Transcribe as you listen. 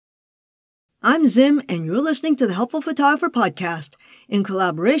I'm Zim, and you're listening to the Helpful Photographer Podcast in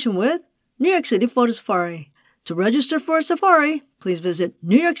collaboration with New York City Photo Safari. To register for a safari, please visit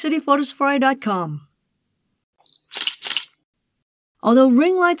newyorkcityphotosafari.com. Although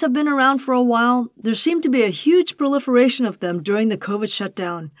ring lights have been around for a while, there seemed to be a huge proliferation of them during the COVID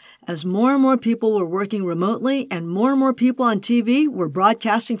shutdown, as more and more people were working remotely and more people on TV were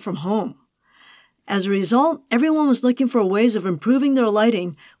broadcasting from home. As a result, everyone was looking for ways of improving their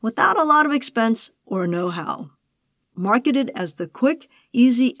lighting without a lot of expense or know-how. Marketed as the quick,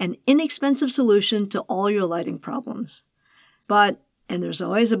 easy, and inexpensive solution to all your lighting problems. But, and there's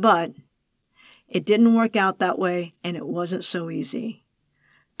always a but, it didn't work out that way, and it wasn't so easy.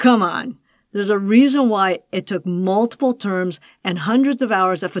 Come on, there's a reason why it took multiple terms and hundreds of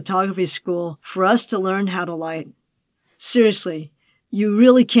hours at photography school for us to learn how to light. Seriously, you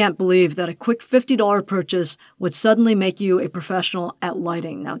really can't believe that a quick $50 purchase would suddenly make you a professional at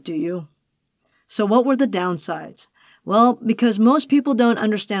lighting, now do you? So what were the downsides? Well, because most people don't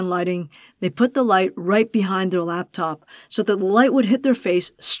understand lighting, they put the light right behind their laptop so that the light would hit their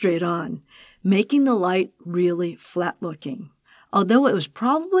face straight on, making the light really flat-looking. Although it was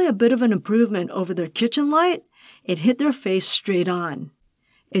probably a bit of an improvement over their kitchen light, it hit their face straight on.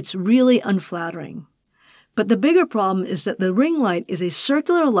 It's really unflattering. But the bigger problem is that the ring light is a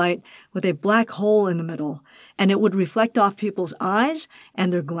circular light with a black hole in the middle, and it would reflect off people's eyes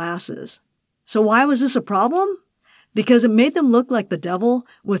and their glasses. So why was this a problem? Because it made them look like the devil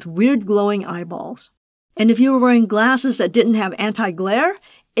with weird glowing eyeballs. And if you were wearing glasses that didn't have anti-glare,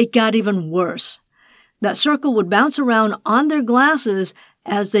 it got even worse. That circle would bounce around on their glasses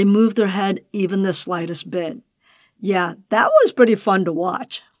as they moved their head even the slightest bit. Yeah, that was pretty fun to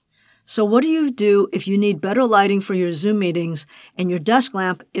watch. So what do you do if you need better lighting for your Zoom meetings and your desk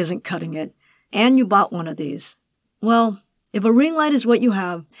lamp isn't cutting it, and you bought one of these? Well, if a ring light is what you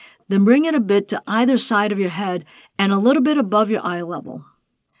have, then bring it a bit to either side of your head and a little bit above your eye level.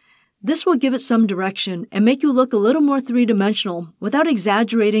 This will give it some direction and make you look a little more three-dimensional without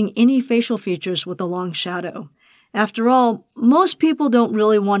exaggerating any facial features with a long shadow. After all, most people don't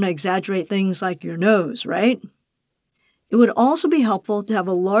really want to exaggerate things like your nose, right? It would also be helpful to have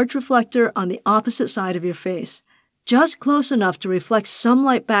a large reflector on the opposite side of your face, just close enough to reflect some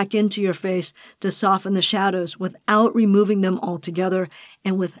light back into your face to soften the shadows without removing them altogether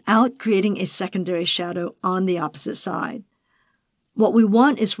and without creating a secondary shadow on the opposite side. What we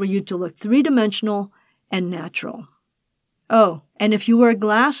want is for you to look three-dimensional and natural. Oh, and if you wear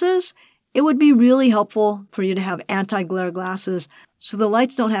glasses, it would be really helpful for you to have anti-glare glasses so the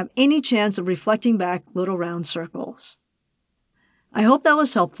lights don't have any chance of reflecting back little round circles. I hope that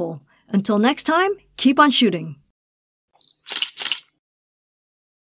was helpful. Until next time, keep on shooting.